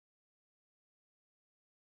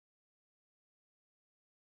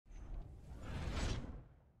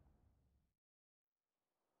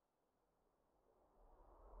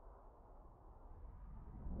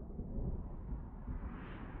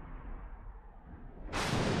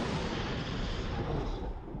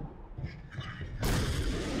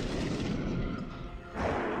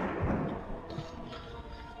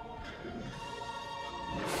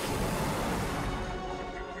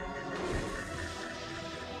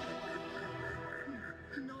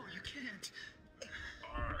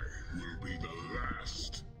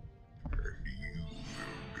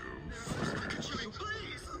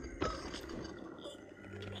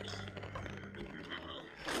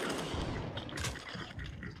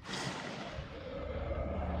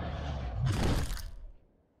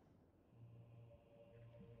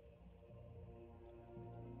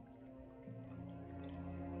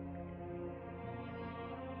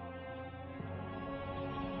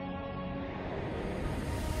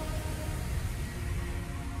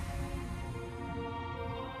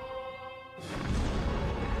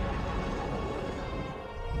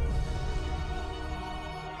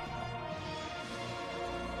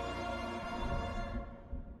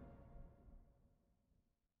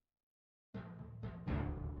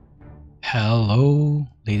Hello,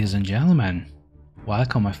 ladies and gentlemen.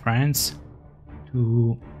 Welcome, my friends,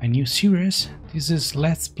 to a new series. This is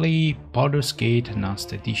Let's Play Baldur's Gate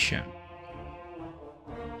Enhanced Edition.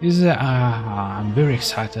 I'm very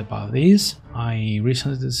excited about this. I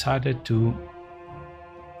recently decided to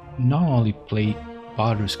not only play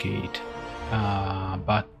Baldur's Gate,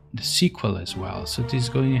 but the sequel as well. So this is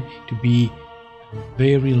going to be a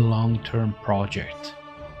very long-term project.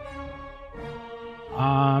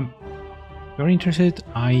 If you're interested,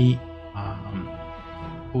 I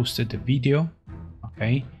posted a video,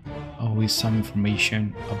 okay, with some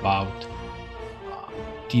information about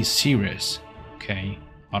this series, okay,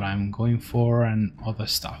 what I'm going for and other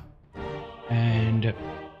stuff. And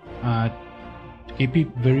to keep it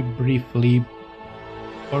very briefly,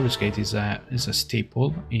 Baldur's Gate is a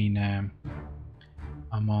staple in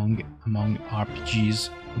among RPGs,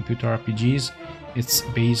 computer RPGs. It's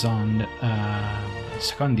based on the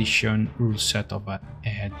second edition rule set of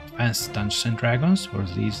Advanced Dungeons and Dragons, or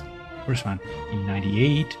at least the first one in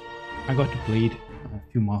 '98. I got to play it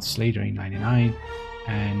a few months later in '99,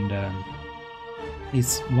 and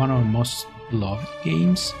it's one of the most loved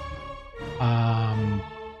games,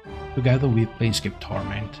 together with Planescape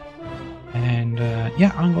Torment. And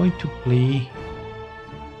yeah, I'm going to play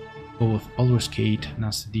both Baldur's Gate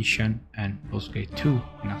Enhanced Edition and Baldur's Gate 2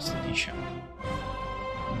 Enhanced Edition.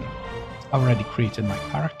 I already created my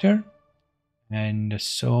character, and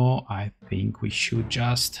so I think we should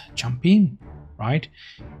just jump in, right?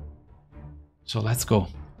 So let's go.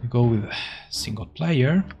 We go with single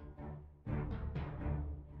player.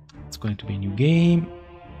 It's going to be a new game.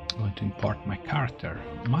 I'm going to import my character.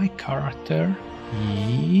 My character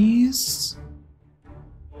is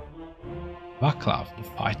Vaclav, the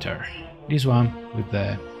fighter. This one with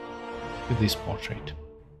this portrait.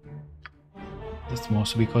 That's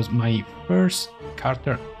mostly because my first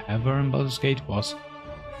character ever in Baldur's Gate was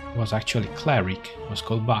actually cleric. It was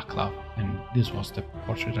called Vaclav, and this was the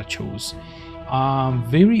portrait I chose.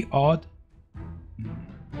 Very odd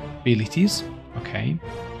abilities. Okay,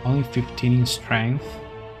 only 15 in strength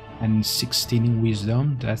and 16 in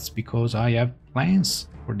wisdom. That's because I have plans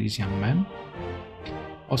for this young man.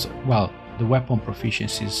 Also, well, the weapon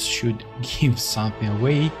proficiencies should give something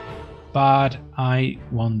away, but I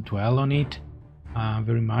won't dwell on it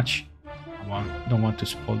very much. Don't want to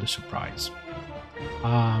spoil the surprise.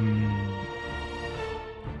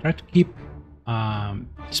 Try to keep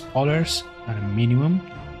spoilers at a minimum.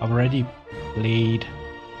 I've already played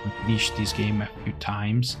and finished this game a few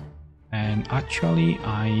times, and actually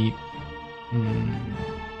I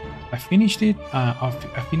finished it. I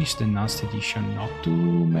finished the Enhanced Edition not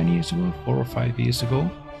too many years ago, 4 or 5 years ago.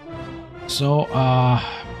 So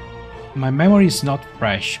my memory is not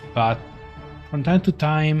fresh, but from time to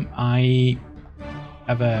time I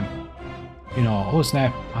have a, oh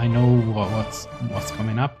snap, I know what's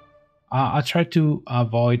coming up. I try to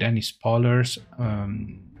avoid any spoilers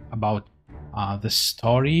about the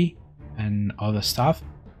story and other stuff,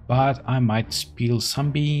 but I might spill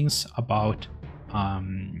some beans about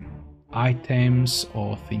items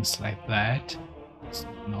or things like that. It's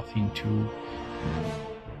nothing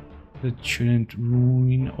that shouldn't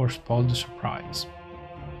ruin or spoil the surprise.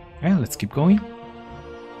 Okay, let's keep going.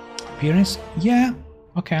 Appearance, yeah,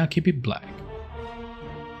 okay, I'll keep it black.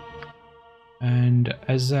 And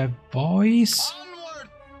as a voice,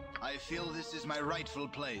 I feel this is my rightful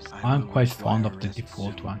place. I'm quite fond of the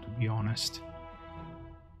default one, to be honest.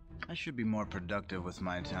 I should be more productive with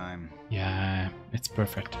my time. Yeah, it's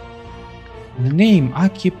perfect. And the name, I'll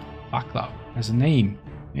keep Vaclav as a name.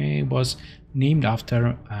 It was named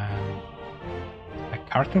after a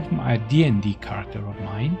character of a D&D character of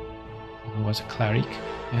mine, who was a cleric,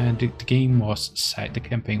 and the game was set, the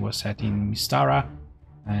campaign was set in Mystara,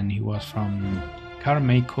 and he was from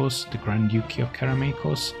Karameikos, the Grand Duchy of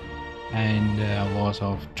Karameikos, and was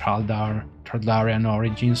of Traldarian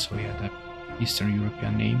origin, so he had an Eastern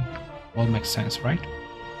European name. All makes sense, right?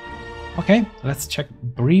 Okay, let's check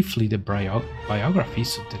briefly the biography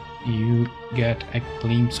so that you get a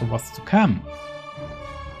glimpse of what's to come.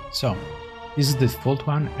 So, this is the default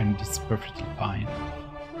one, and it's perfectly fine.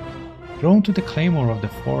 Drawn to the claymore of the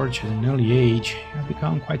forge at an early age, you have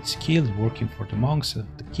become quite skilled working for the monks of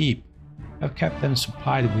the keep. You have kept them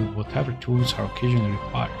supplied with whatever tools are occasionally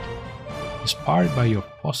required. Inspired by your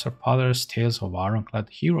foster father's tales of ironclad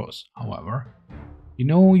heroes, however, you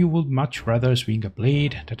know you would much rather swing a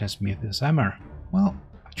blade than a smith's hammer. Well,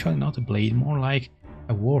 actually not a blade, more like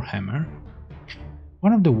a warhammer.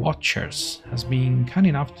 One of the Watchers has been kind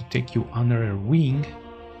enough to take you under her wing,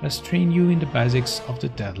 has trained you in the basics of the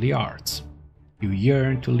deadly arts. You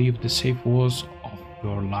yearn to leave the safe walls of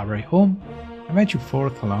your library home and venture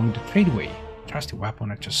forth along the tradeway, trusty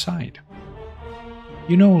weapon at your side.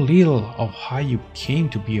 You know little of how you came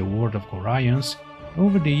to be a ward of Gorions.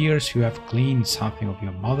 Over the years you have gleaned something of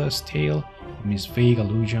your mother's tale from his vague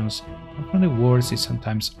allusions and from the words he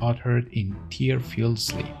sometimes uttered in tear-filled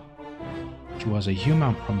sleep. She was a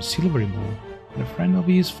human from Silvery Moon and a friend of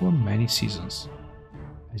his for many seasons.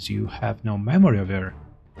 As you have no memory of her,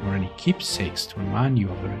 nor any keepsakes to remind you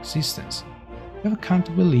of her existence, you have come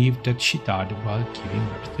to believe that she died while giving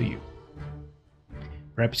birth to you.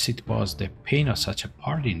 Perhaps it was the pain of such a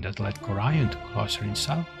parting that led Gorion to cloister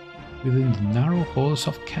himself within the narrow halls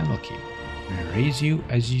of Candlekeep and raise you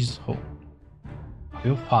as his own. Of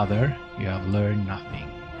your father, you have learned nothing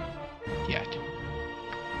yet.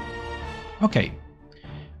 Okay.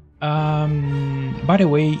 By the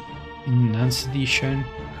way, in Assasination,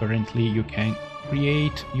 currently you can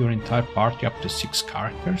create your entire party up to 6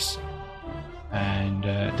 characters. And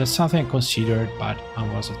that's something I considered, but I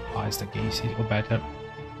was advised against it, or better,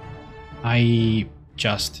 I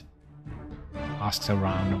just asked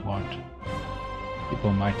around what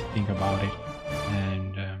people might think about it,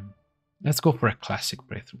 and let's go for a classic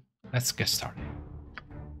playthrough. Let's get started.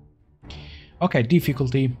 Okay,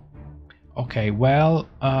 difficulty. Okay, well,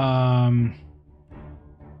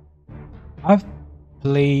 I've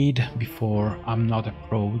played before. I'm not a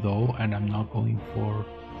pro though, and I'm not going for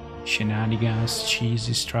shenanigans,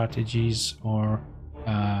 cheesy strategies, or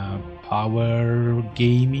power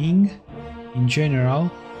gaming in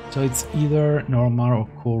general. So it's either normal or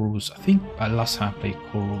core rules. I think last time I played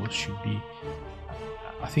core rules should be.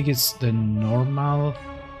 I think it's the normal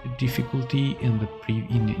difficulty in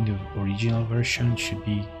the original version should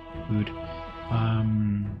be good.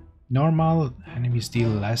 Normal enemies deal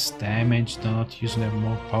less damage, do not use them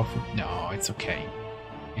more powerful. No, it's okay.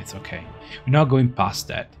 It's okay. We're not going past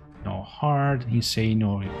that. No hard, insane,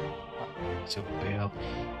 or so pale.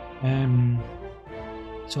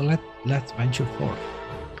 So let's venture forth.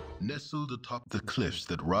 Nestled atop the cliffs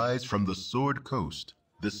that rise from the Sword Coast,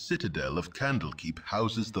 the citadel of Candlekeep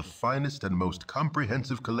houses the finest and most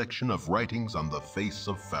comprehensive collection of writings on the face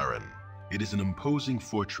of Farron. It is an imposing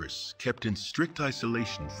fortress, kept in strict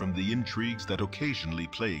isolation from the intrigues that occasionally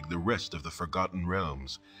plague the rest of the Forgotten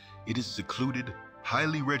Realms. It is secluded,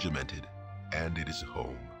 highly regimented, and it is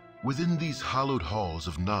home. Within these hallowed halls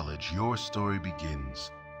of knowledge, your story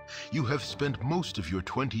begins. You have spent most of your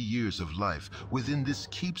 20 years of life within this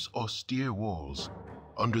keep's austere walls,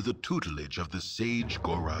 under the tutelage of the sage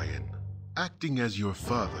Gorion. Acting as your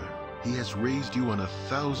father, he has raised you on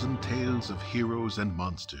 1,000 tales of heroes and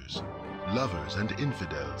monsters, lovers and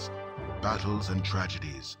infidels, battles and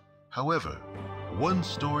tragedies. However, one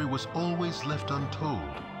story was always left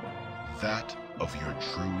untold, that of your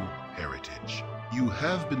true heritage. You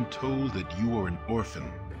have been told that you are an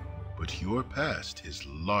orphan, but your past is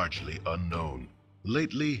largely unknown.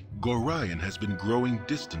 Lately, Gorion has been growing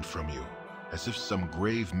distant from you, as if some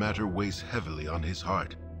grave matter weighs heavily on his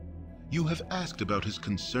heart. You have asked about his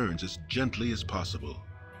concerns as gently as possible,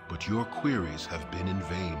 but your queries have been in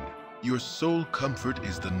vain. Your sole comfort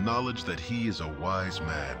is the knowledge that he is a wise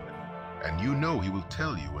man, and you know he will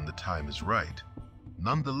tell you when the time is right.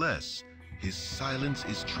 Nonetheless, his silence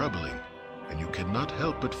is troubling, and you cannot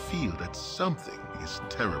help but feel that something is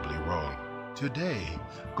terribly wrong. Today,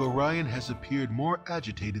 Gorion has appeared more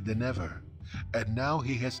agitated than ever, and now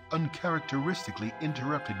he has uncharacteristically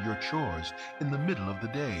interrupted your chores in the middle of the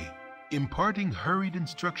day, imparting hurried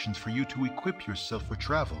instructions for you to equip yourself for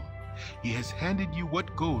travel. He has handed you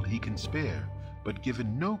what gold he can spare, but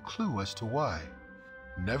given no clue as to why.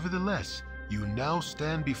 Nevertheless, you now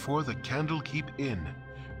stand before the Candlekeep Inn,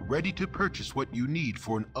 ready to purchase what you need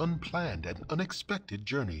for an unplanned and unexpected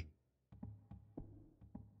journey.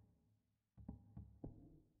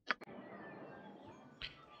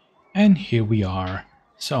 And here we are.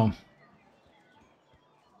 So,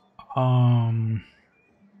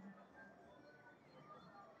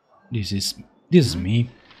 this is me.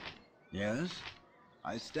 Yes,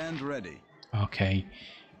 I stand ready. Okay.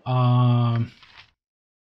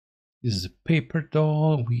 This is a paper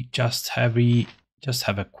doll. We just have a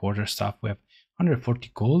quarter staff. We have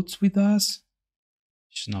 140 golds with us,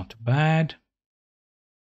 which is not too bad.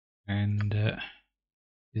 And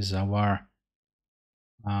this is our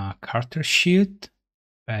Carter sheet,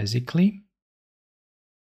 basically.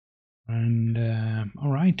 And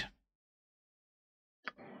all right.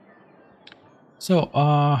 So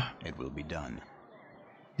It will be done.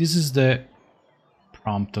 this is the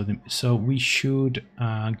prompt of the. So we should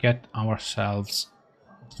get ourselves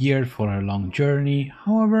geared for a long journey.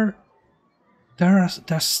 However, there's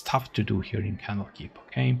stuff to do here in Candlekeep.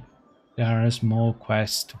 Okay, There are small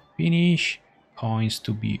quests to finish, coins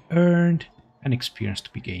to be earned, and experience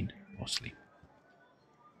to be gained, mostly.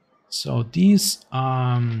 So this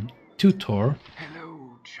tutor.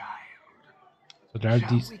 Hello, child. So there are Shall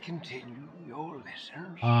these. we continue your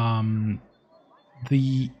lessons?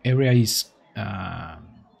 The area is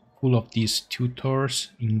full of these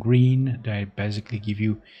tutors in green that basically give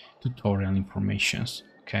you tutorial informations,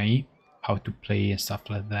 okay? How to play and stuff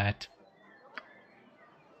like that.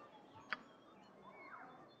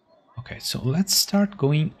 Okay, so let's start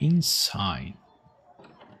going inside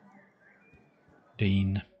the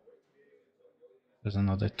inn. There's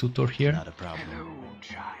another tutor here. Not a problem. Hello,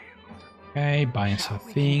 child. Okay, buying some Shall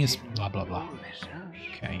we things, continue blah blah blah. your lessons?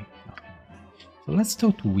 Okay. So let's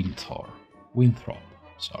talk to Winthrop,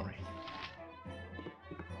 sorry.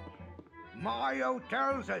 My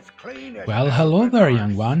hotel's as clean as Well, an hello open there, arse.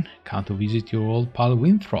 young one. Come to visit your old pal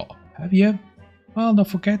Winthrop, have you? Well, don't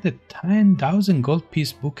forget the 10,000 gold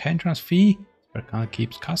piece book entrance fee per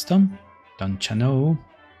Candlekeep's custom. Don't you know?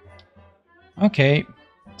 Okay,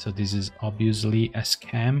 so this is obviously a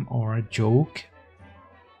scam or a joke.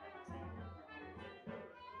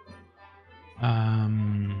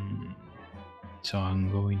 So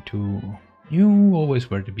I'm going to... You always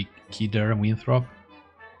were the big kid there, Winthrop.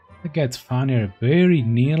 It gets funnier very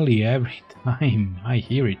nearly every time I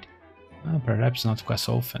hear it. Well, perhaps not quite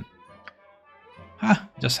so often. Ah,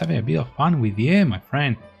 just having a bit of fun with you, my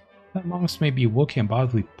friend. The monks may be walking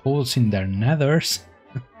about with poles in their nethers.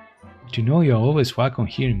 But you know you're always welcome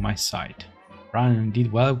here in my sight. Brian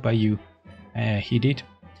did well by you. He did.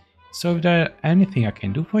 So if there's anything I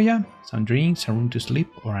can do for you, some drinks, a room to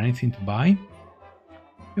sleep, or anything to buy,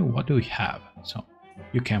 what do we have? So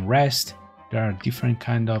you can rest. There are different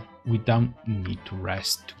kind of... We don't need to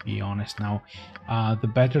rest, to be honest now. The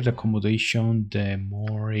better the accommodation, the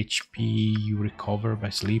more HP you recover by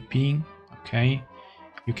sleeping. Okay,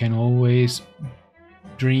 you can always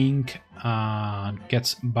drink,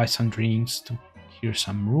 buy some drinks to hear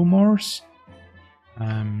some rumors,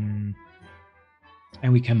 and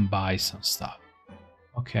we can buy some stuff.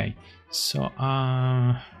 Okay, so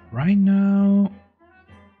right now,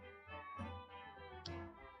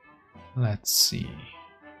 let's see.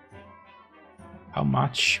 How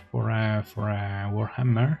much for a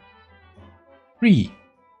Warhammer? 3.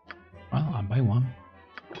 Well, I'll buy one.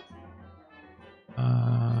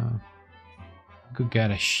 I could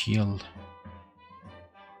get a shield.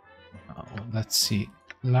 Oh, let's see.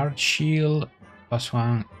 Large shield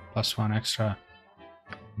 +1 extra.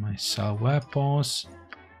 Missile weapons.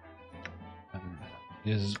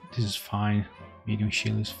 This is fine. Medium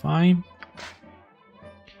shield is fine.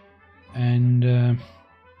 And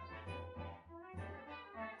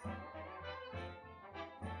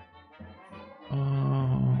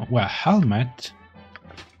well, helmet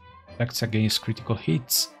protects against critical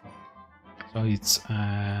hits, so it's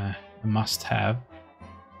a must-have.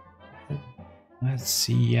 Let's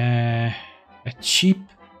see, a cheap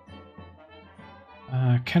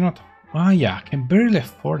cannot. Yeah, can barely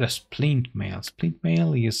afford a splint mail. Splint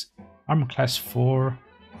mail is armor class 4,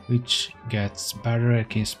 which gets better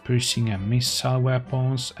against piercing and missile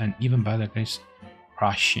weapons, and even better against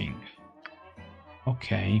crushing.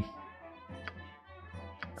 Okay.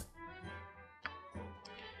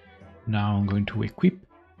 Now I'm going to equip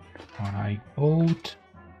what I bought.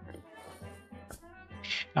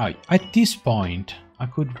 Now, at this point, I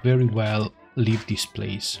could very well leave this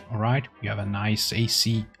place. Alright, we have a nice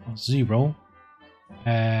AC of 0,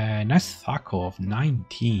 a nice THACO of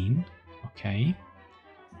 19. Okay,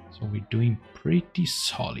 so we're doing pretty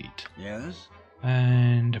solid. Yes?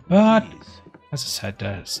 And but Please. as I said,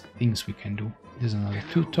 there's things we can do. There's another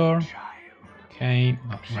tutor. Okay,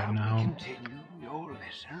 not right now.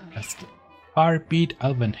 That's the Firebeat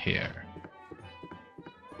Elven hair.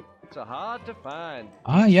 It's a hard to find.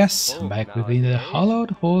 Ah yes, I'm folk back within the nowadays.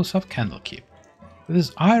 hallowed halls of Candlekeep. With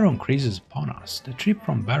his iron creases upon us, the trip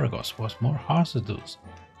from Baragos was more hazardous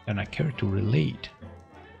than I care to relate.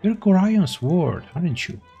 You're Gorion's ward, aren't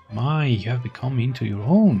you? My, you have become into your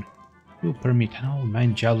own. You permit an old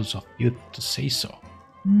man jealous of youth to say so.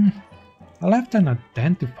 I left an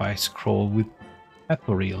identify scroll with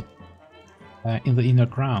Ethoril in the inner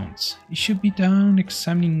grounds. It should be done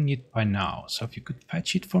examining it by now, so if you could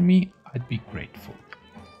fetch it for me, I'd be grateful.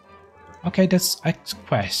 Okay, that's a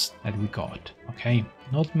quest that we got. Okay,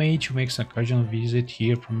 Node Mage who makes an occasional visit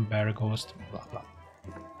here from Baragos, blah blah.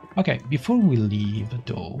 Okay, before we leave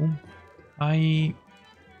though, My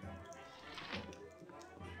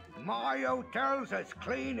hotel's as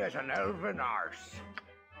clean as an elven arse.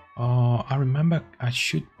 I remember I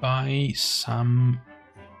should buy some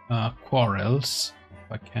quarrels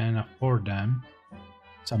I can afford them.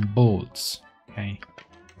 Some bolts. Okay.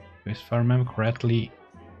 If I remember correctly,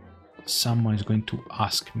 someone is going to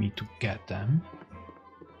ask me to get them.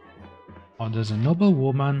 Oh, there's a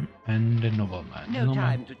noblewoman and a nobleman. No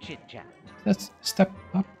time to chit-chat. Let's step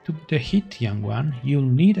up to the heat, young one. You'll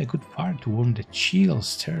need a good fire to warm the chill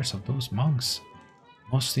stares of those monks.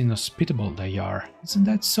 Most inhospitable they are. Isn't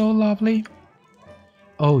that so lovely?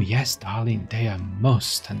 Oh yes, darling, they are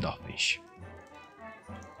most standoffish.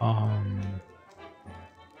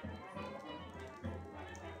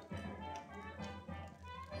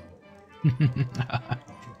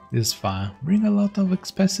 This is fun. Bring a lot of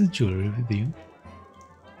expensive jewelry with you.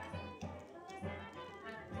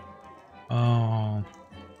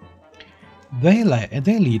 They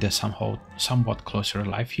lead a somewhat closer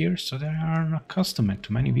life here, so they are accustomed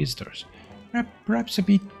to many visitors. Perhaps a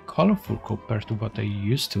bit colorful compared to what they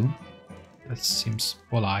used to. That seems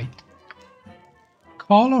polite.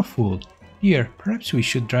 Colorful? Dear, perhaps we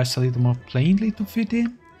should dress a little more plainly to fit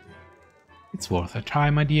in? It's worth a try,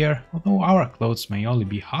 my dear, although our clothes may only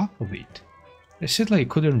be half of it. They certainly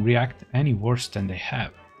couldn't react any worse than they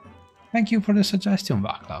have. Thank you for the suggestion,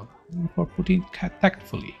 Vaclav, and for putting it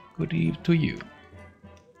tactfully. Good eve to you.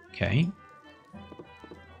 Okay.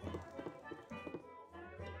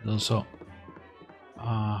 Also,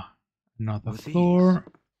 another floor.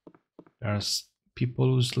 There's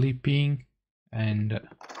people sleeping, and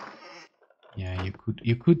yeah,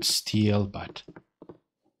 you could steal, but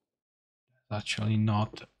actually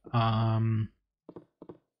not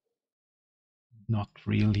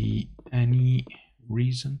really any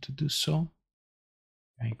reason to do so.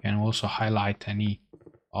 You can also highlight any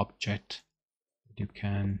object that you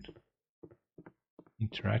can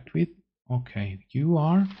interact with. Okay, you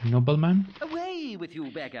are a nobleman. Away with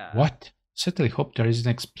you, beggar! What? Certainly hope there is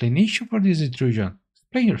an explanation for this intrusion.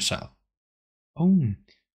 Explain yourself. Oh,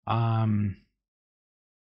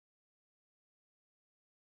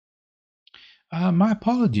 my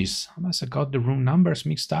apologies. I must have got the room numbers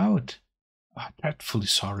mixed out. Dreadfully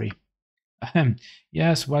sorry.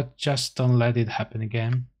 Yes, but just don't let it happen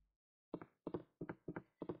again.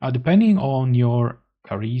 Depending on your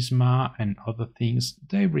charisma and other things,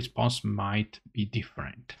 the response might be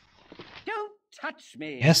different. Don't touch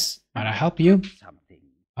me! Yes, might I help you? Something.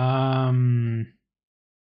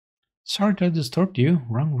 Sorry to disturb you.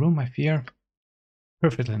 Wrong room, I fear.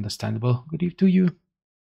 Perfectly understandable. Good eve to you.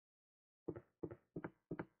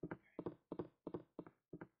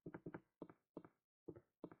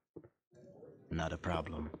 Not a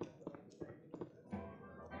problem.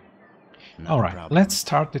 Alright, let's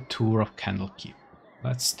start the tour of Candlekeep.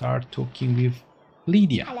 Let's start talking with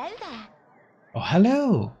Lydia. Hello there. Oh,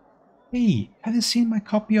 hello! Hey, have you seen my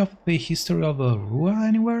copy of the History of Rua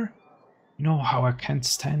anywhere? You know how I can't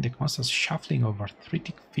stand the constant shuffling over 3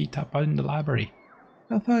 thick feet up in the library.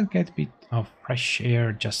 I thought I'd get a bit of fresh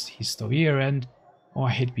air, just hist here, and oh,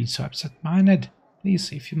 I hate being so absent-minded.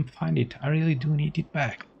 Please, if you find it, I really do need it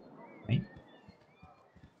back. Okay.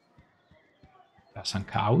 There's some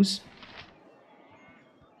cows.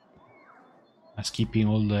 I'm skipping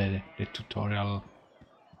all the tutorial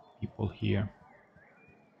people here.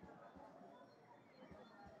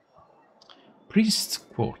 Priest's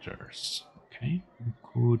quarters. Okay, we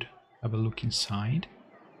could have a look inside.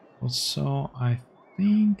 Also, I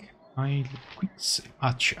think I'll quick save.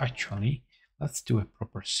 Actually, let's do a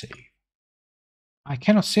proper save. I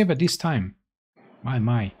cannot save at this time.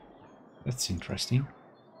 My, that's interesting.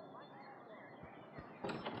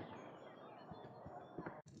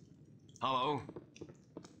 Hello.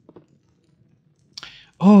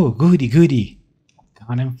 Oh, goody.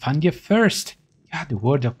 Come and find you first. Yeah, the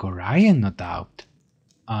word of Gorion, no doubt.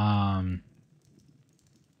 I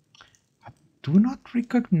do not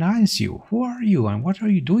recognize you. Who are you and what are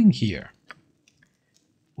you doing here?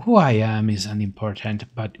 Who I am is unimportant,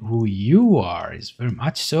 but who you are is very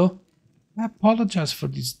much so. I apologize for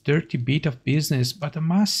this dirty bit of business, but I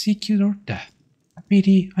must seek your death. A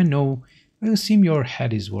pity, I know, but it seems your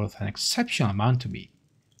head is worth an exceptional amount to me.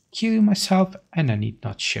 Kill you myself, and I need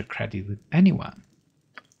not share credit with anyone.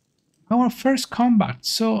 Our first combat,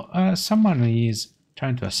 so someone is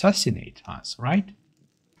trying to assassinate us, right?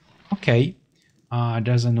 Okay,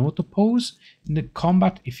 there's an auto pause in the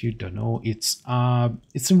combat. If you don't know, it's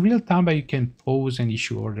in real time, but you can pause and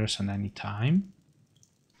issue orders at any time.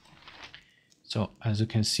 So as you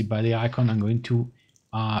can see by the icon, I'm going to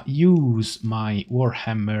use my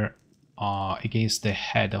warhammer against the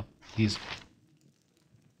head of this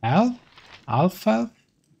elf,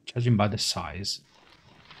 judging by the size.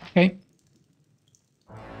 Okay.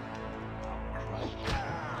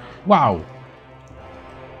 Wow.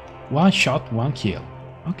 One shot, one kill.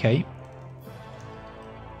 Okay.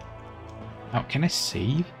 Now, can I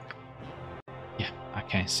save? Yeah, I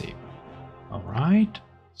can save. Alright.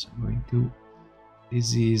 So I'm going to...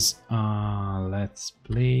 This is... let's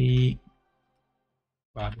play...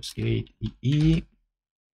 Baldursgate EE.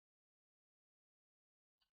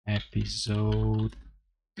 Episode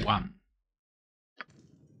 1.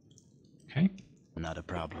 Okay. Not a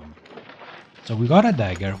problem. So we got a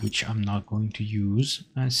dagger, which I'm not going to use.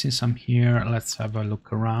 And since I'm here, let's have a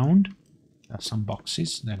look around. There are some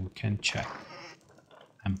boxes, then we can check.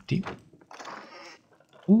 Empty.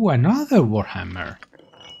 Ooh, another Warhammer.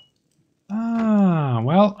 Ah,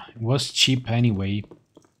 well, it was cheap anyway.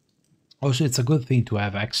 Also, it's a good thing to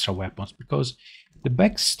have extra weapons, because the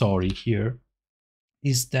backstory here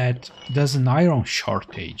is that there's an iron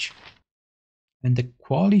shortage. And the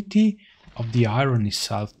quality of the iron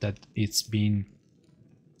itself that it's been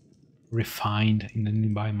refined in the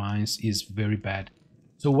nearby mines is very bad.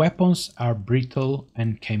 So weapons are brittle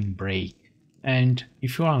and can break. And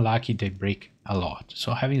if you're unlucky, they break a lot.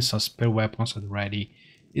 So having some spare weapons at ready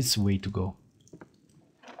is the way to go.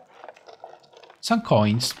 Some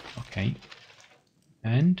coins, okay.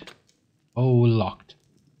 And oh, locked.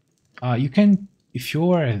 You can, if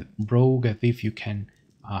you're a rogue, a thief, you can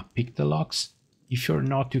pick the locks. If you're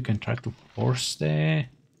not, you can try to force the...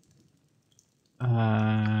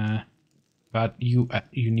 but you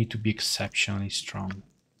need to be exceptionally strong.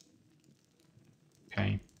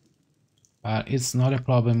 Okay. But it's not a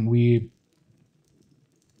problem. We'll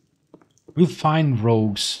find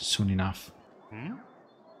rogues soon enough.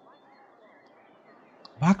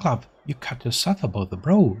 Backlav, you cut yourself about the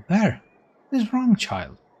bro. There. What is wrong,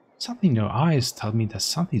 child? Something in your eyes tell me that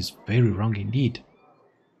something is very wrong indeed.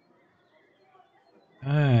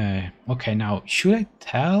 Okay, now, should I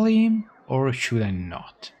tell him or should I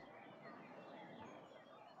not?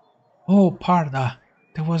 Oh, Parda,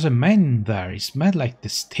 there was a man in there. He smelled like the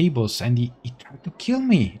stables and he tried to kill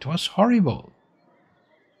me. It was horrible.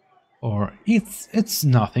 Or, it's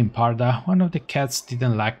nothing, Parda. One of the cats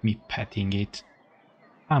didn't like me petting it.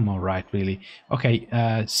 I'm alright, really. Okay,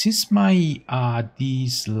 since my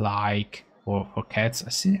dislike for cats,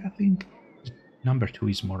 I think number 2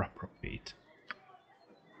 is more appropriate.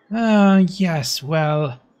 Yes,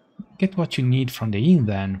 well, get what you need from the inn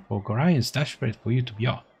then, for Gorian's desperate for you to be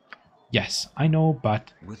off. Yes, I know,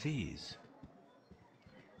 but... With ease.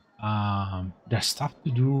 There's stuff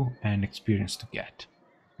to do and experience to get.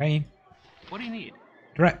 Okay? What do you need?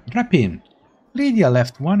 Drop in. Lydia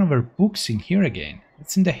left one of her books in here again.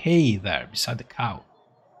 It's in the hay there, beside the cow.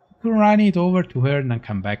 You can run it over to her and then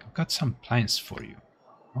come back. I've got some plans for you.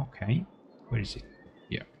 Okay. Where is it?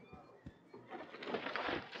 Here.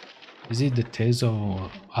 Is it the Tezo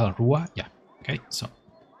Al Rua? Yeah. Okay, so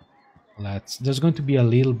there's going to be a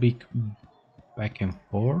little bit back and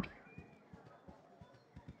forth.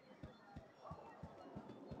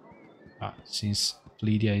 Since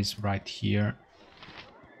Lydia is right here.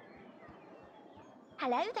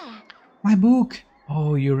 Hello there. My book!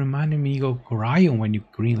 Oh, you reminded me of Gorion when you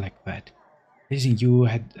grin like that. Listen, you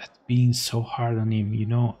had been so hard on him, you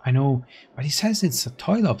know. I know, but he says it's a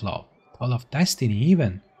toil of love, toil of destiny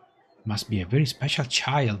even. Must be a very special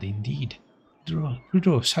child indeed. You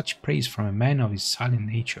draw such praise from a man of his silent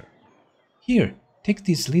nature. Here, take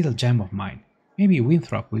this little gem of mine. Maybe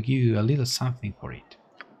Winthrop will give you a little something for it.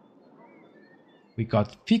 We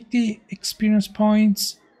got 50 experience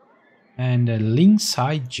points and a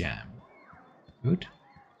linkside gem. Good.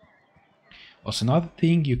 Also, another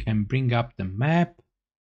thing, you can bring up the map,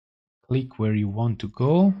 click where you want to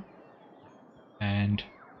go, and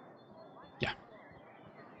yeah.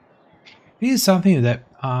 This is something that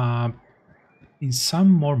in some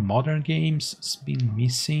more modern games has been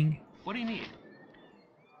missing. What do you need?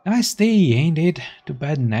 Nice day, ain't it? Too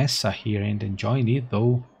bad Nessa here ain't enjoying it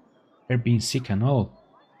though. Her being sick and all.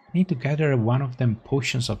 I need to gather one of them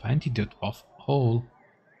potions of antidote off Hole.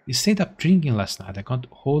 We stayed up drinking last night. I got to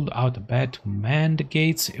hold out a bed to man the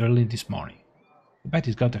gates early this morning. I bet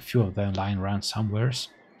he's got a few of them lying around somewheres.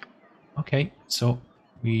 Okay, so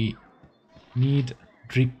we need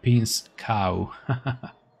Dripping's cow.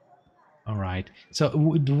 Alright, so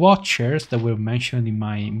the Watchers that were mentioned in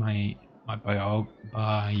my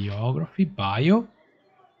biography bio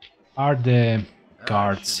are the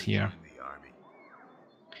guards here.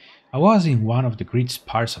 I was in one of the great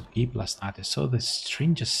spires of Keep last night. I saw the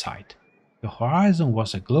strangest sight. The horizon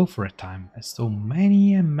was aglow for a time, as though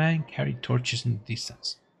many a man carried torches in the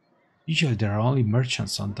distance. Usually there are only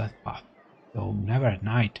merchants on that path, though never at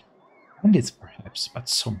night. Bandits perhaps, but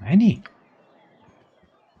so many.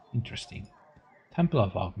 Interesting. Temple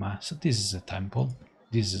of Ogma, so this is a temple.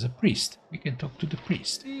 this is a priest. We can talk to the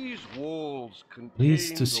priest. These walls contain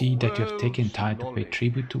Pleased to the see that you have taken world's time to pay knowledge.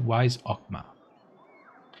 tribute to wise Okma.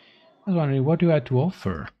 I was wondering, what do you have to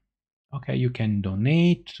offer? Okay, you can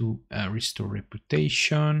donate to restore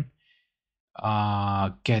reputation,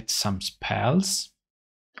 get some spells,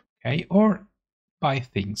 okay, or buy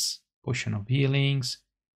things, potion of healings,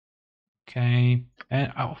 okay,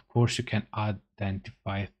 and of course you can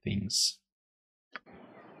identify things.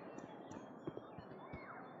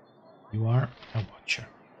 You are a watcher.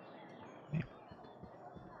 Okay.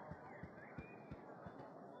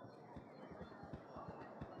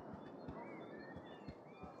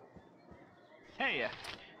 Hey,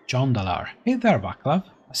 John Dalar. Hey there, Vaclav.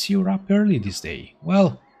 I see you're up early this day.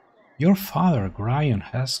 Well, your father, Gryon,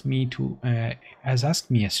 has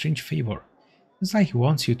asked me a strange favor. It's like he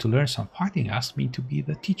wants you to learn some fighting, asked me to be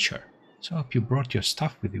the teacher. So I hope you brought your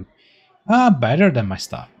stuff with you. Ah, better than my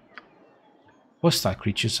stuff. Hostile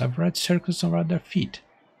creatures have red circles around their feet.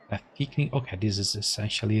 That thickening. Okay, this is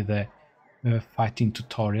essentially the fighting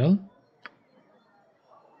tutorial.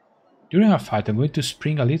 During our fight, I'm going to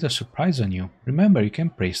spring a little surprise on you. Remember, you can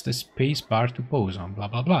press the space bar to pause on blah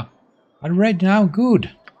blah blah. Are you ready now? Good.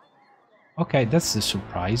 Okay, that's the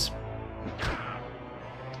surprise.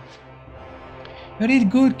 You did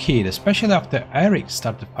good, kid, especially after Eric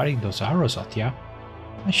started firing those arrows at you.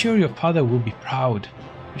 I'm sure your father will be proud.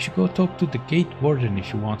 You should go talk to the gate warden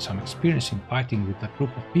if you want some experience in fighting with a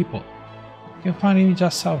group of people. You can find him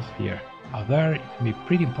just south of here. Out there, it can be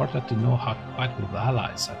pretty important to know how to fight with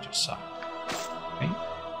allies at your side. Okay?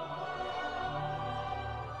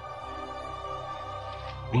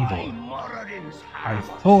 Revol. I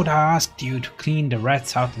thought I asked you to clean the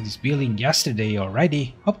rats out of this building yesterday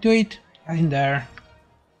already. Up to it. Get in there.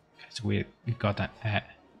 Okay, so we got a... there's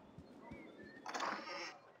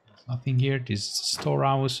nothing here. This is a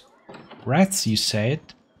storehouse. Rats, you said?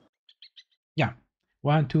 Yeah.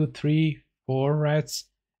 1, 2, 3, 4 rats.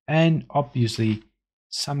 And obviously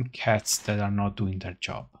some cats that are not doing their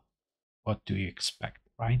job. What do you expect,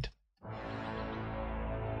 right?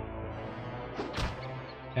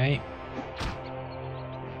 Okay.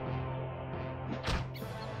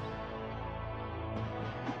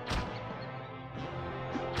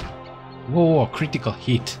 Whoa, critical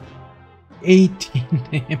hit. 18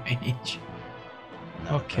 damage.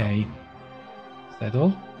 Okay. Is that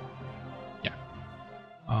all? Yeah.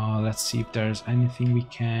 Let's see if there's anything we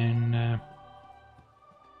can...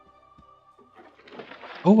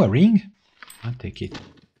 Oh, a ring? I'll take it.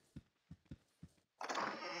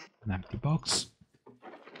 An empty box.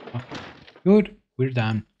 Oh, good, we're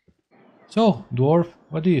done. So, dwarf,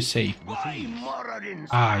 what do you say?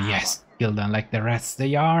 Ah, yes, kill them like the rats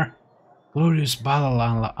they are. Glorious battle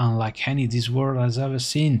unlike any this world has ever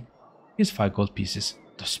seen. Here's 5 gold pieces.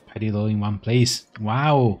 Just spread it all in one place.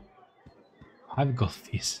 Wow! 5 gold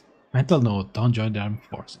pieces. Mental note, don't join the armed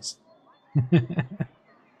forces.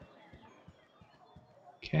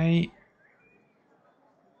 Okay.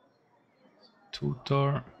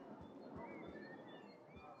 Tutor.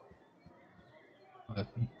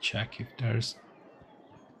 Let me check if there's...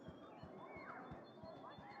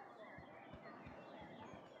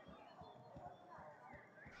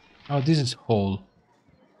 Oh, this is Hall.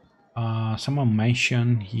 Someone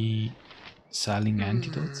mentioned he selling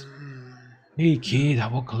antidotes. Hey kid, I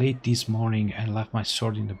woke late this morning and left my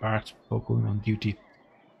sword in the barracks before going on duty.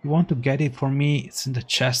 You want to get it for me? It's in the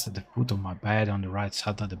chest at the foot of my bed on the right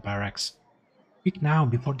side of the barracks. Quick now,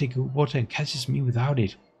 before they go water and catches me without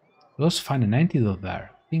it. We'll also find an antidote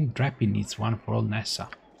there. I think Drappy needs one for old Nessa.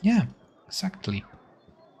 Yeah, exactly.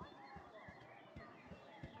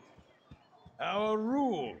 Our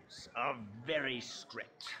rules are very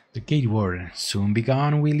strict. The gate warden, soon be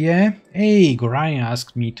gone, will ye? Hey, Gorion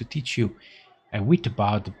asked me to teach you a wit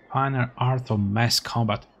about the finer art of mass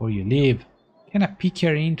combat before you leave. Can I pique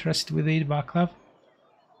your interest with it, Vaclav?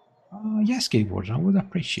 Yes, gate warden, I would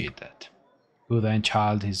appreciate that. Good then,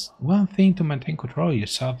 child, is one thing to maintain control of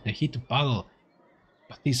yourself in the heat of battle,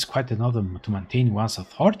 but it's quite another to maintain one's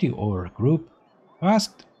authority over a group. I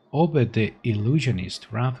asked Obed the illusionist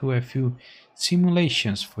to run through a few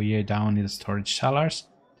simulations for you down in the storage cellars.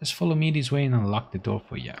 Just follow me this way and unlock the door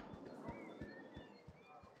for you.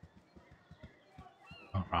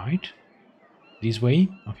 Alright. This way?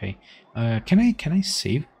 Okay. Can I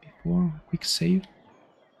save before? Quick save?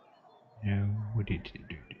 No, what did it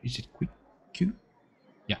do? Is it quick Q?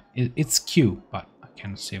 Yeah, it's Q, but I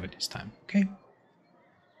cannot save it this time. Okay.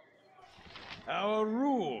 Our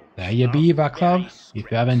rules. There you be, Vaclav. If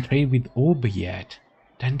you haven't traded with Obe yet,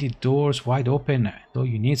 then the door's wide open. All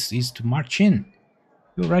you need is to march in.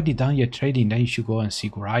 If you've already done your trading, then you should go and see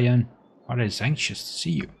Gorion. Father is anxious to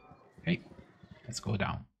see you. Okay, let's go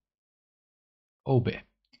down. Obe.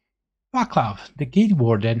 Vaclav, the gate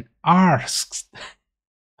warden asked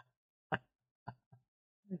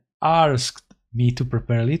me to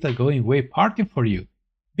prepare a little going-away party for you.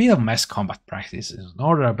 Bit of mass combat practice is in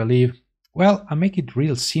order, I believe. Well, I'll make it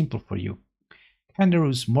real simple for you.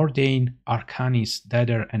 Canderus, Mordain, Arcanis,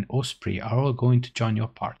 Deder, and Osprey are all going to join your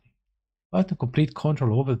party. You have complete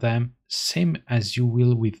control over them, same as you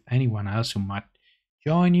will with anyone else who might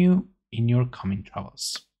join you in your coming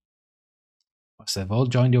travels. Once they've all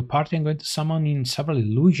joined your party, I'm going to summon in several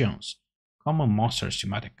illusions, common monsters you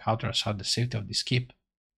might encounter outside the safety of this keep.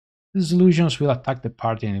 These illusions will attack the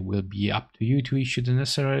party and it will be up to you to issue the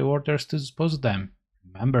necessary orders to dispose of them.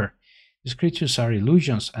 Remember, these creatures are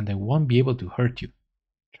illusions and they won't be able to hurt you.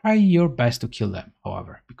 Try your best to kill them,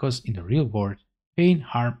 however, because in the real world, pain,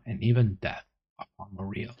 harm, and even death are far more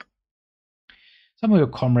real. Some of your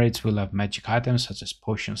comrades will have magic items such as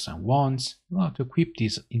potions and wands. You will have to equip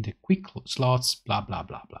these in the quick slots, blah blah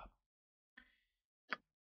blah blah.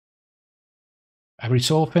 Every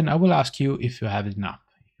so often I will ask you if you have enough.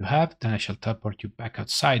 If you have, then I shall teleport you back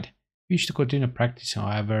outside. If you wish to continue practicing,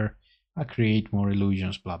 however, I'll create more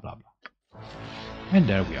illusions, blah blah blah. And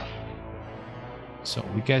there we are. So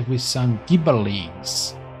we get with some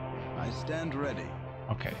gibberlings. I stand ready.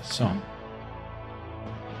 Okay, so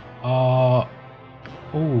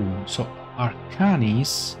so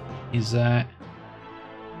Arcanis is a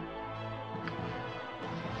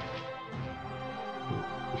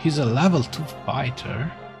he's a level 2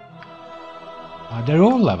 fighter. They're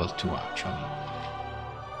all level 2 actually.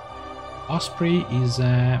 Osprey is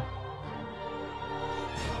a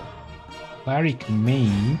cleric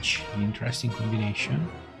mage, an interesting combination.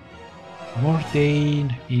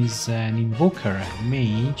 Mordain is an invoker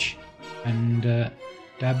mage, and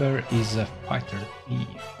Dabber is a fighter thief.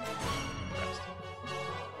 Interesting.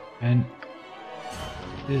 And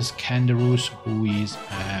this is Canderus, who is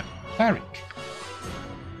a cleric.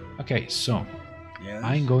 Okay, so Yes.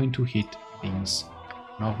 I'm going to hit things,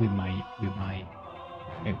 not with my okay,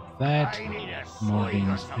 with that.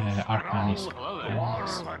 Mordain's Arcanis.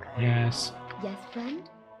 Yes. Yes, friend?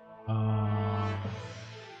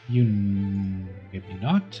 You maybe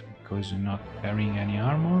not, because you're not carrying any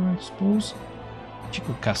armor, I suppose. She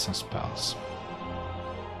could cast some spells.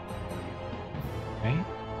 Okay.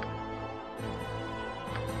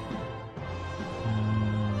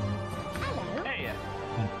 Hello. Hey,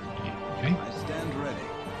 Okay. I stand ready.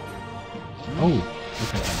 Oh,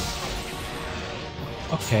 look at that.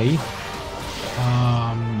 Okay.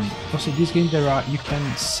 Also, this game you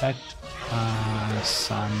can set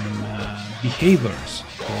some behaviors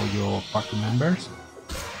for your party members,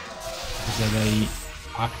 that they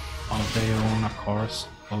act on their own accord,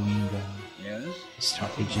 following the Yes.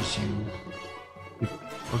 strategies you equip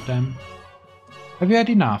for them. Have you had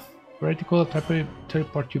enough? Ready to call a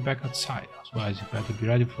teleport you back outside. Otherwise, you better be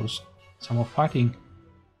ready for some more fighting.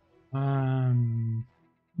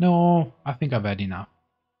 No, I think I've had enough.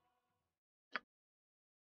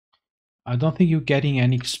 I don't think you're getting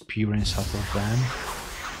any experience out of them.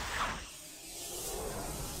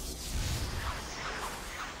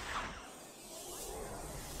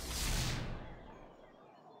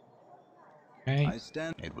 Okay. I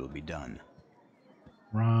stand. It will be done.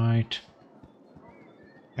 Right.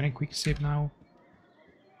 Can I quick save now?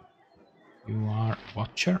 You are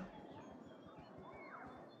Watcher.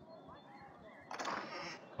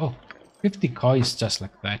 Oh, 50 coins just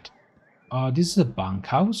like that. This is a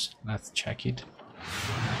bunkhouse. Let's check it.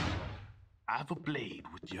 I have a blade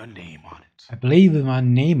with your name on it. I believe with my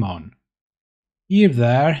name on. Here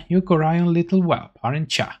there, you Gorion little whelp,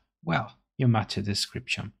 aren't ya? Well, you match the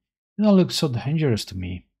description. You don't look so dangerous to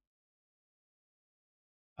me.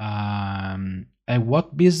 And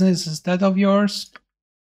what business is that of yours?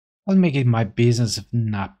 I'll make it my business if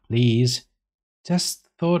not, please. Just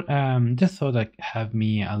thought I'd have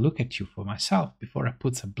me a look at you for myself before I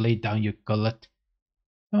put the blade down your gullet.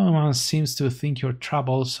 Someone seems to think you're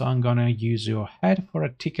trouble, so I'm gonna use your head for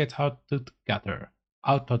a ticket out of the gutter.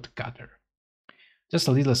 Just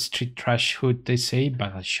a little street trash hood, they say,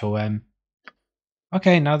 but I'll show them.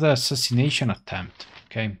 Okay, another assassination attempt.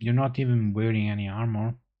 Okay, you're not even wearing any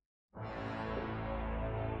armor.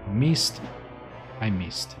 Missed. I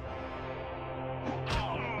missed.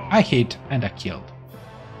 I hit and I killed.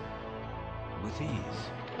 With ease.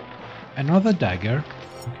 Another dagger.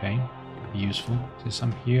 Okay, useful. There's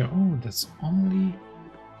some here. Oh, that's only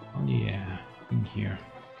in here.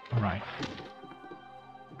 All right.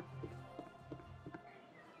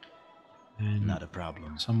 And Not a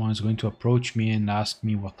problem. someone is going to approach me and ask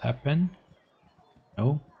me what happened.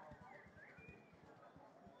 No.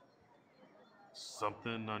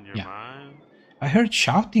 something on your Yeah. mind? I heard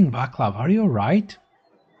shouting, Vaclav. Are you alright?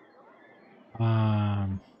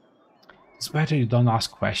 It's better you don't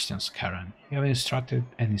ask questions, Karen. You have instructed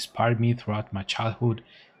and inspired me throughout my childhood,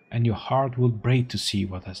 and your heart will break to see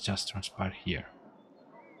what has just transpired here.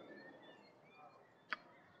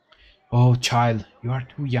 Oh, child, you are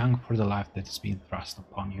too young for the life that is being thrust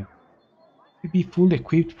upon you. To be fully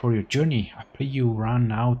equipped for your journey, I pray you run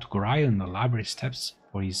now to Gorion the library steps,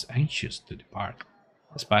 for he is anxious to depart.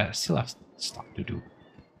 Despite I still have stuff to do.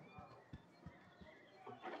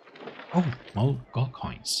 Oh, more gold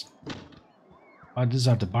coins. These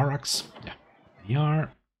are the barracks. Yeah, they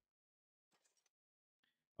are.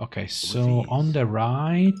 Okay, so on the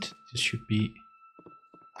right, this should be.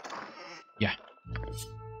 Yeah,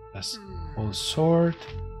 that's whole sword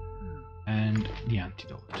and the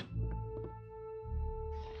antidote.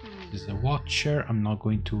 This is a watcher. I'm not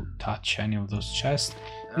going to touch any of those chests.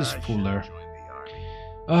 This is fuller.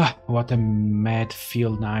 Ah, what a mad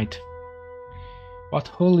field night. What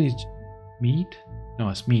hole is mead? No,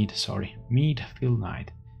 it's mead, sorry. Mead field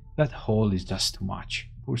night. That hole is just too much.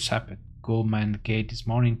 Poor Sapet. Go man the gate this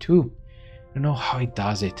morning too. I don't know how he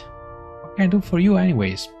does it. What can I do for you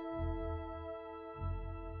anyways?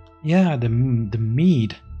 Yeah, the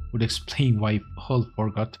mead would explain why Hull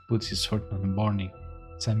forgot to put his sword on the morning.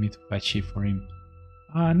 Send me to fetch it for him.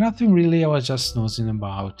 Nothing really, I was just nosing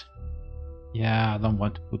about. Yeah, I don't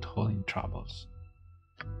want to put Hull in troubles.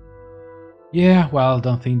 Yeah, well,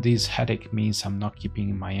 don't think this headache means I'm not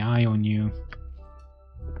keeping my eye on you.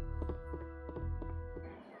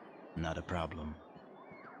 Not a problem.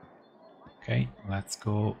 Okay, let's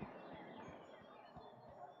go.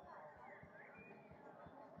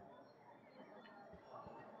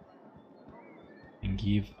 And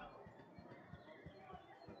give.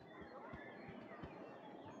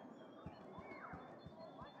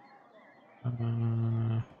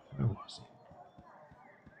 Where was it?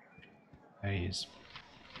 There he is.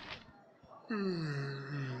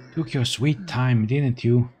 Took your sweet time, didn't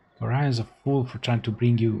you? Orion's a fool for trying to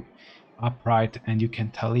bring you upright, and you can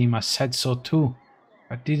tell him I said so too.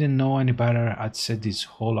 If I didn't know any better, I'd said this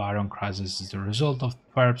whole iron crisis is the result of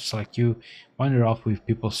perps like you wander off with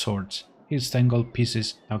people's swords. Here's 10 gold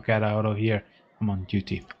pieces, now get out of here, I'm on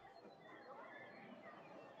duty.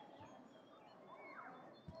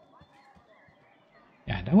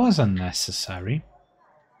 Yeah, that was unnecessary.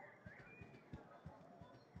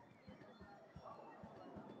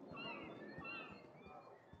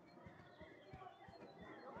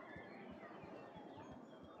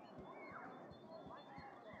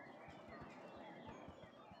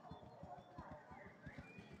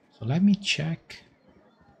 So let me check.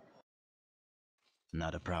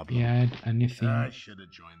 Not a problem. If you had anything. I should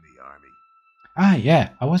have joined the army. Ah, yeah,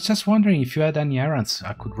 I was just wondering if you had any errands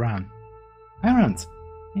I could run. Errands?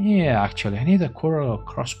 Yeah, actually, I need a quarter of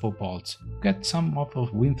crossbow bolts. Get some off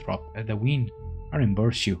of Winthrop at the Win. I'll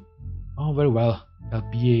reimburse you. Oh, very well. There'll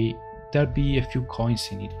be a few coins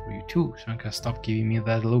in it for you too, so you can stop giving me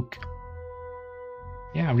that look.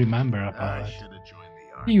 Yeah, I remember about it.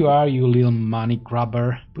 Here you are, you little money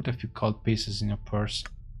grabber. Put a few gold pieces in your purse.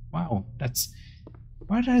 Wow,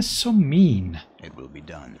 why that is so mean? It will be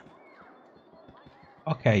done.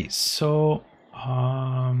 Okay, so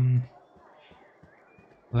I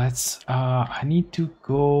need to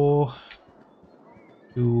go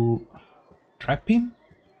to trap him,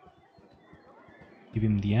 give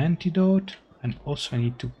him the antidote, and also I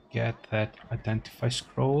need to get that identify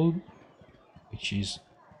scroll, which is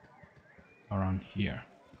around here.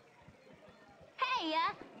 Hey,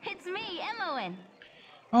 it's me, Imoen.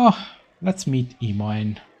 Oh, let's meet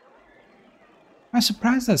Imoen. I'm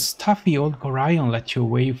surprised that stuffy old Gorion let you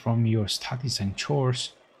away from your studies and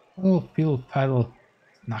chores. Oh, Phil Fell,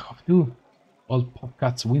 knack of do. Old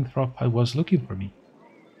Popcats Winthrop was looking for me.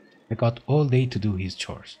 I got all day to do his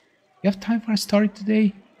chores. You have time for a story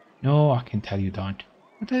today? No, I can tell you don't.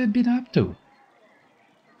 What have you been up to?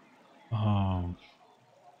 Oh.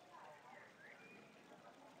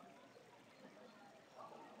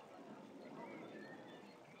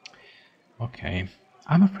 Okay.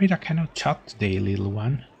 I'm afraid I cannot chat today, little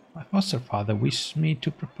one. My foster father wishes me to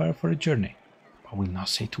prepare for a journey, but will not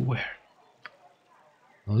say to where.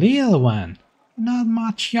 Little one, not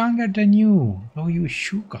much younger than you, though you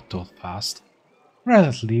sure got old fast.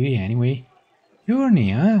 Relatively, anyway.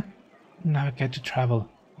 Journey, huh? Never get to travel.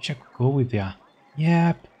 Wish I could go with ya.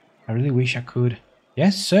 Yep, I really wish I could.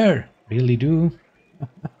 Yes, sir, really do.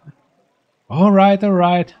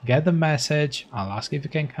 Alright, get the message. I'll ask if you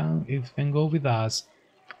can come, if you can go with us.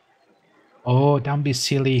 Oh, don't be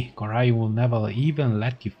silly. Gorai will never even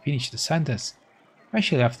let you finish the sentence.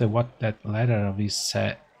 Especially after what that letter of his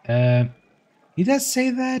said. Did I say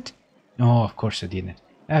that? No, of course I didn't.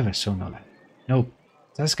 Ever so no letter. Nope.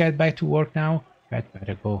 Let's get back to work now. I'd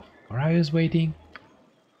better go. Goria's waiting.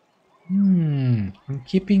 I'm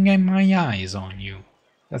keeping my eyes on you.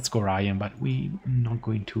 That's Gorian, but we're not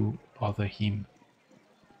going to bother him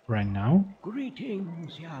right now.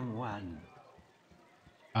 Greetings, young one.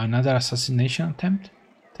 Another assassination attempt?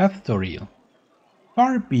 Theft or real?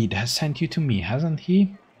 Farbead has sent you to me, hasn't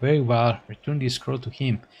he? Very well, return this scroll to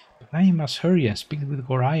him, but I must hurry and speak with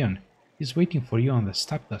Gorion. He's waiting for you on the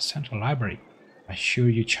step of the central library. I assure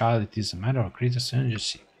you, child, it is a matter of greatest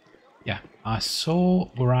urgency. Yeah, I saw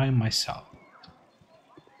Gorion myself.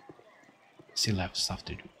 Still have stuff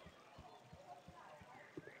to do.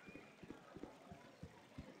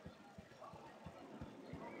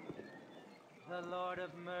 The Lord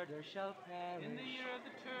of Murder shall perish. In the year of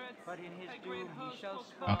the turret, but in his doom he shall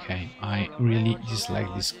spawn. Okay, I really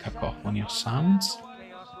dislike these cacophony of sounds.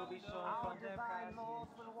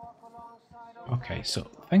 Okay, so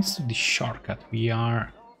thanks to this shortcut we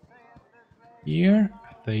are here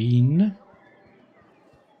at the inn.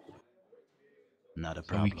 Not a So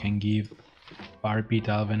problem. we can give Barbie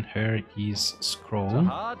Delvin her his scroll.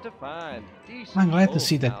 Hard to find. I'm glad to Decent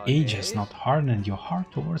see that folk age has nowadays. not hardened your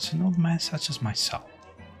heart towards an old man such as myself.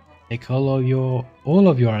 Take all of your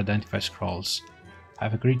identify scrolls. I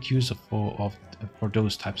have a great use for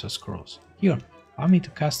those types of scrolls. Here, allow me to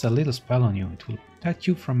cast a little spell on you. It will protect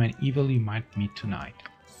you from an evil you might meet tonight.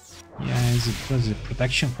 Yeah, was it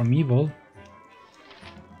protection from evil?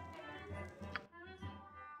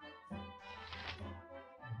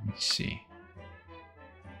 Let me see.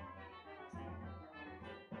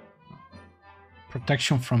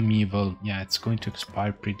 Protection from evil. Yeah, it's going to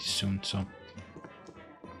expire pretty soon, so...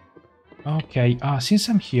 Okay, since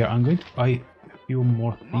I'm here, I'm going to buy a few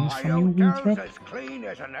more things My from you, hotel's Winthrop. as clean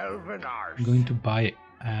as an elven arse. I'm going to buy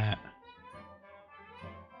a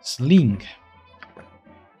sling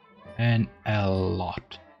and a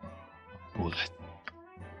lot of bullets.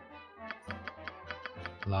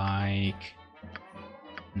 Like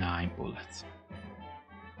 9 bullets.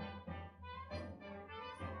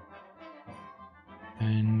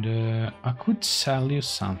 And I could sell you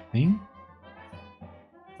something,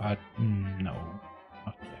 but no,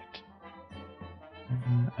 not yet.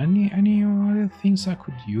 Any other things I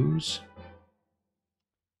could use?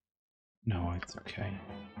 No, it's okay.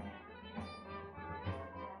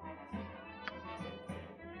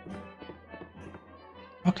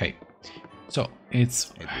 Okay, so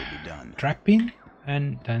it's It will be done. trapping,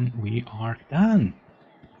 and then we are done.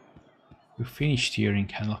 We finished here in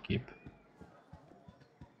Candlekeep.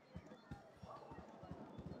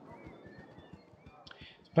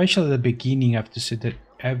 Especially at the beginning, I have to say that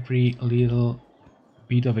every little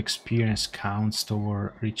bit of experience counts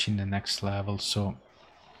toward reaching the next level, so...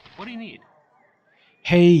 What do you need?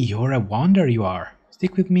 Hey, you're a wonder, you are.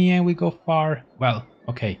 Stick with me and we go far. Well,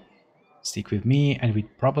 okay. Stick with me and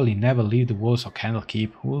we'd probably never leave the walls of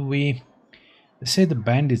Candlekeep, will we? They say the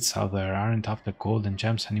bandits out there aren't after gold and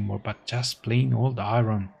gems anymore, but just plain old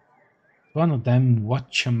iron. One of them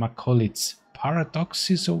whatchamacallits,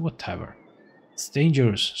 paradoxes or whatever. It's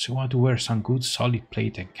dangerous, so you want to wear some good solid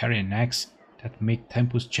plate and carry an axe that make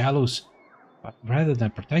Tempus jealous. But rather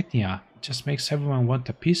than protecting you, it just makes everyone want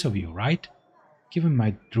a piece of you, right? Given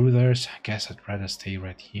my druthers, I guess I'd rather stay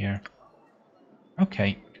right here.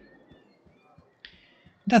 Okay.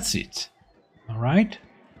 That's it. Alright.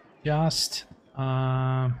 Just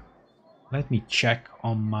let me check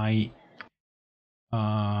on my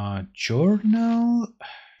journal,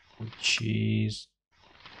 which is...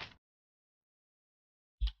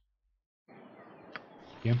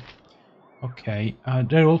 Yeah. Okay,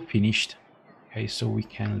 they're all finished. Okay, so we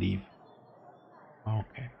can leave.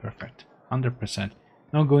 Okay, perfect. 100%.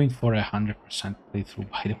 Not going for 100%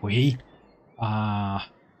 playthrough, by the way.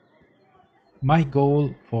 My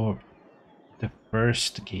goal for the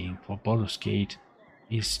first game, for Baldur's Gate,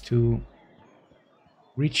 is to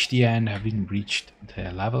reach the end, having reached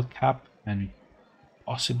the level cap, and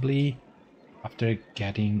possibly, after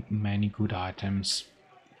getting many good items.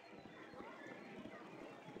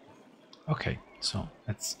 Okay, so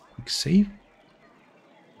let's quick save.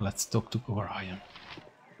 Let's talk to Gorion.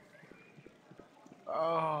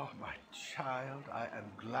 Oh, my child, I am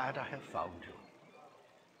glad I have found you.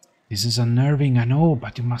 This is unnerving, I know,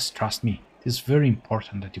 but you must trust me. It is very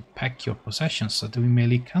important that you pack your possessions so that we may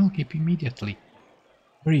leave Candlekeep immediately.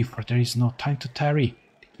 Hurry, for there is no time to tarry.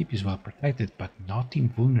 The keep is well protected, but not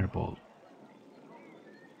invulnerable.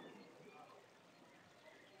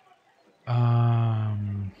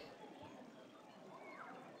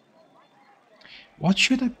 what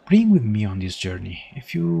should I bring with me on this journey?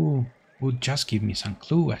 If you would just give me some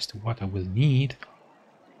clue as to what I will need.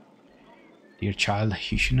 Dear child,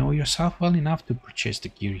 you should know yourself well enough to purchase the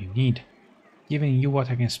gear you need. Giving you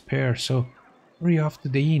what I can spare, so hurry off to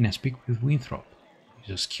the inn and speak with Winthrop. Use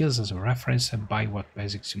your skills as a reference and buy what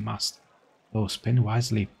basics you must. Though spend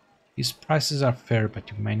wisely. These prices are fair,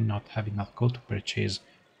 but you may not have enough gold to purchase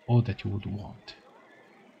all that you would want.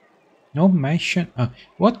 No mention.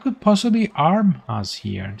 What could possibly harm us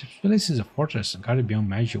here? This place is a fortress guarded beyond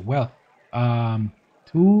measure. Well,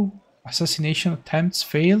 2 assassination attempts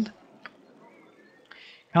failed.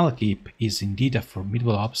 Candlekeep is indeed a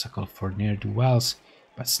formidable obstacle for ne'er-do-wells,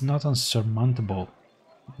 but it's not unsurmountable.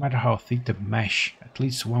 No matter how thick the mesh, at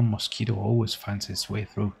least one mosquito always finds its way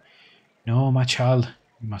through. No, my child,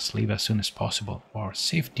 we must leave as soon as possible, for our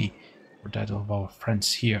safety, for that of our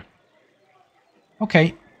friends here.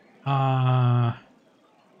 Okay.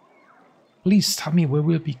 Please tell me where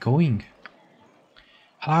we'll be going.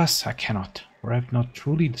 Alas, I cannot, for I have not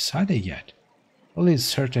truly decided yet. All is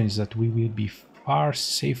certain is that we will be far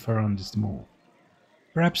safer on this move.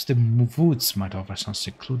 Perhaps the woods might offer some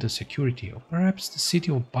secluded security, or perhaps the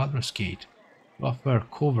city of Baldursgate will offer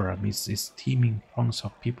cover amidst its teeming throngs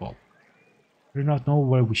of people. We do not know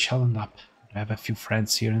where we shall end up. I have a few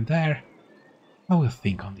friends here and there. I will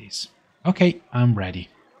think on this. Okay, I'm ready.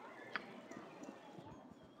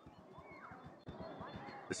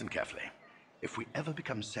 Listen carefully. If we ever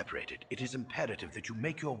become separated, it is imperative that you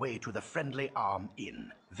make your way to the Friendly Arm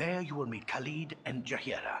Inn. There you will meet Khalid and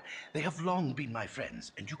Jahira. They have long been my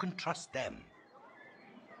friends, and you can trust them.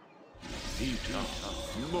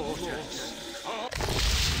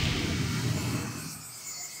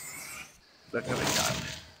 Let's have it done.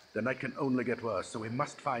 The night can only get worse, so we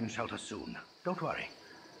must find shelter soon. Don't worry.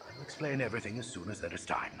 I'll explain everything as soon as there is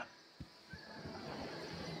time.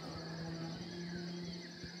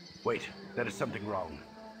 Wait, there is something wrong.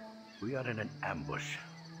 We are in an ambush.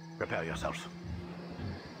 Prepare yourselves.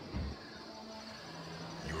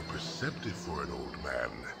 You're perceptive for an old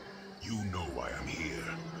man. You know why I'm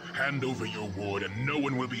here. Hand over your ward and no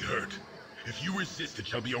one will be hurt. If you resist, it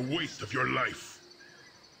shall be a waste of your life.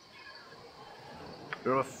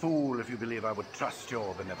 You're a fool if you believe I would trust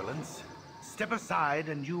your benevolence. Step aside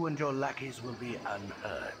and you and your lackeys will be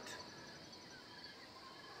unhurt.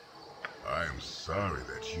 I am sorry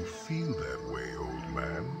that you feel that way, old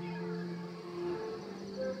man.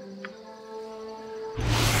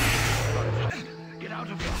 Get out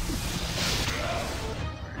of here!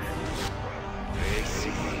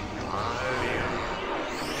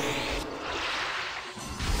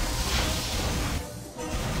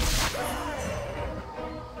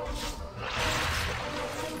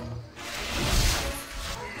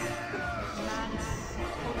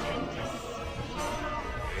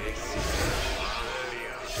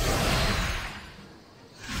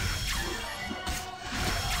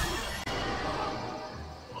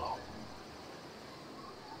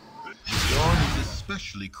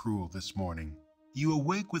 Especially cruel this morning. You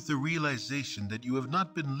awake with the realization that you have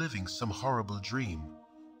not been living some horrible dream.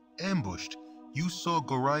 Ambushed, you saw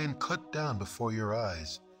Gorion cut down before your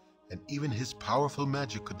eyes, and even his powerful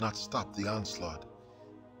magic could not stop the onslaught.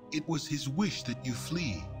 It was his wish that you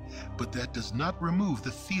flee, but that does not remove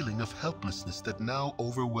the feeling of helplessness that now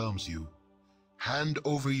overwhelms you. Hand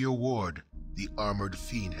over your ward, the armored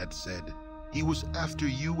fiend had said. He was after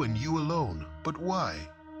you and you alone, but why?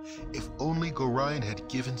 If only Gorion had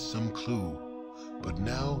given some clue. But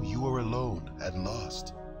now you are alone and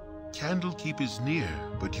lost. Candlekeep is near,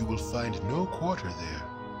 but you will find no quarter there.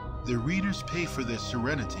 The readers pay for their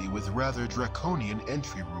serenity with rather draconian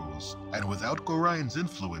entry rules, and without Gorion's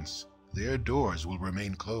influence, their doors will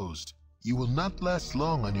remain closed. You will not last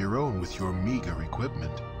long on your own with your meager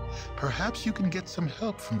equipment. Perhaps you can get some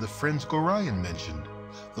help from the friends Gorion mentioned,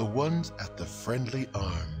 the ones at the Friendly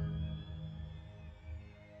Arm.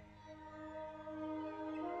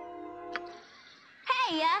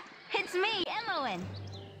 Hey, it's me, Imoen.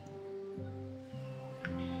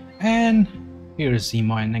 And here's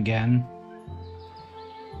Imoen again.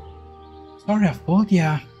 Sorry I fooled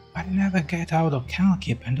ya, but I never get out of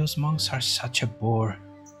Candlekeep, and those monks are such a bore.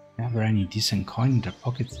 Never any decent coin in their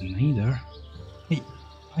pockets neither. Hey,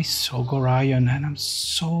 I saw Gorion and I'm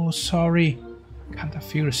so sorry. Can't I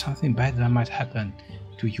fear something bad that might happen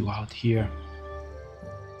to you out here?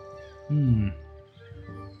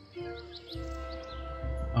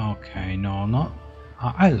 Okay, no, not.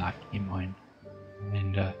 I like Imoen,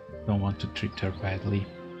 and don't want to treat her badly.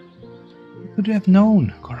 I could have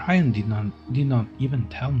known. Gorion did not even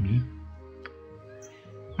tell me.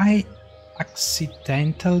 I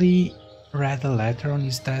accidentally read a letter on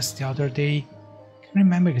his desk the other day.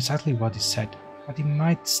 remember exactly what he said, but he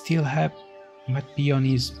might still have, might be on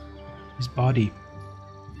his body.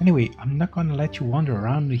 Anyway, I'm not gonna let you wander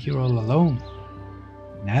around here all alone.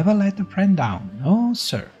 Never let a friend down. No,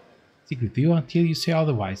 sir. Stick with you until you say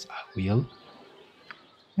otherwise. I will.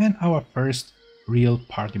 And our first real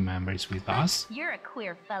party member is with us. You're a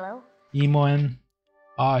queer fellow. Imoen.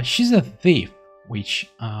 She's a thief, which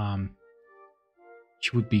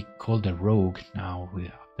she would be called a rogue now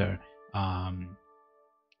after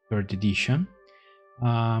third edition.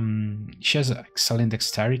 She has excellent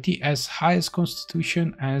dexterity, as high as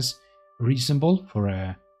constitution as reasonable for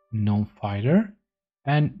a non-fighter,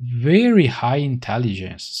 and very high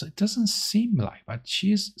intelligence. So it doesn't seem like, but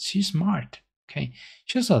she's smart. Okay,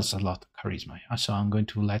 she has also a lot of charisma, so I'm going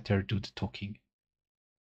to let her do the talking.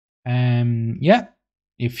 Yeah,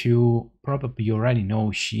 if you probably already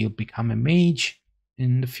know, she'll become a mage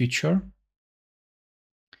in the future.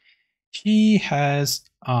 She has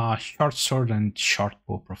short sword and short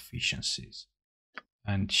bow proficiencies,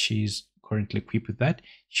 and she's currently equipped with that.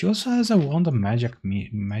 She also has a wand of magic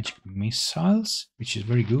missiles, which is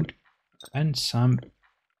very good, and some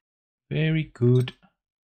very good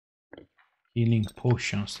healing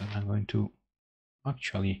potions that I'm going to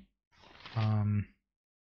actually how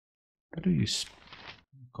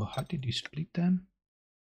did you split them?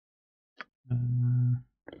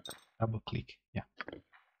 Double click, yeah,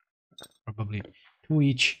 probably 2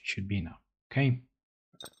 each should be enough. Okay,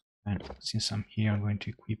 and since I'm here, I'm going to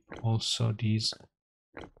equip also these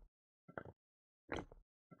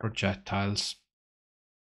projectiles.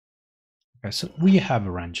 Okay, so we have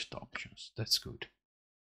ranged options, that's good.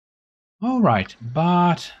 All right,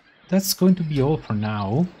 but that's going to be all for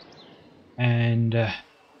now, and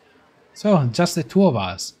so just the two of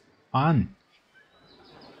us. Fun.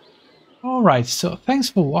 All right, so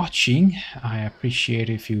thanks for watching. I appreciate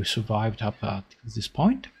if you survived up at this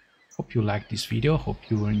point. Hope you liked this video. Hope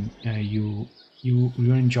you're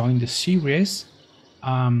enjoying the series.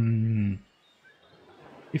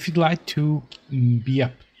 If you'd like to be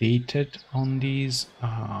updated on these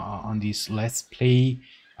Let's Play,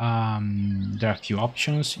 there are a few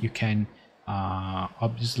options. You can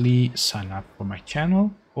obviously sign up for my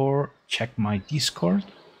channel or check my Discord.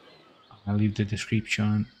 I'll leave the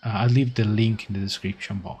description. I'll leave the link in the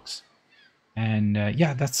description box. And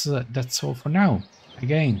yeah, that's all for now.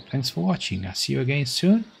 Again, thanks for watching. I'll see you again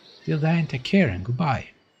soon. Till then, take care and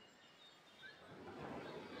goodbye.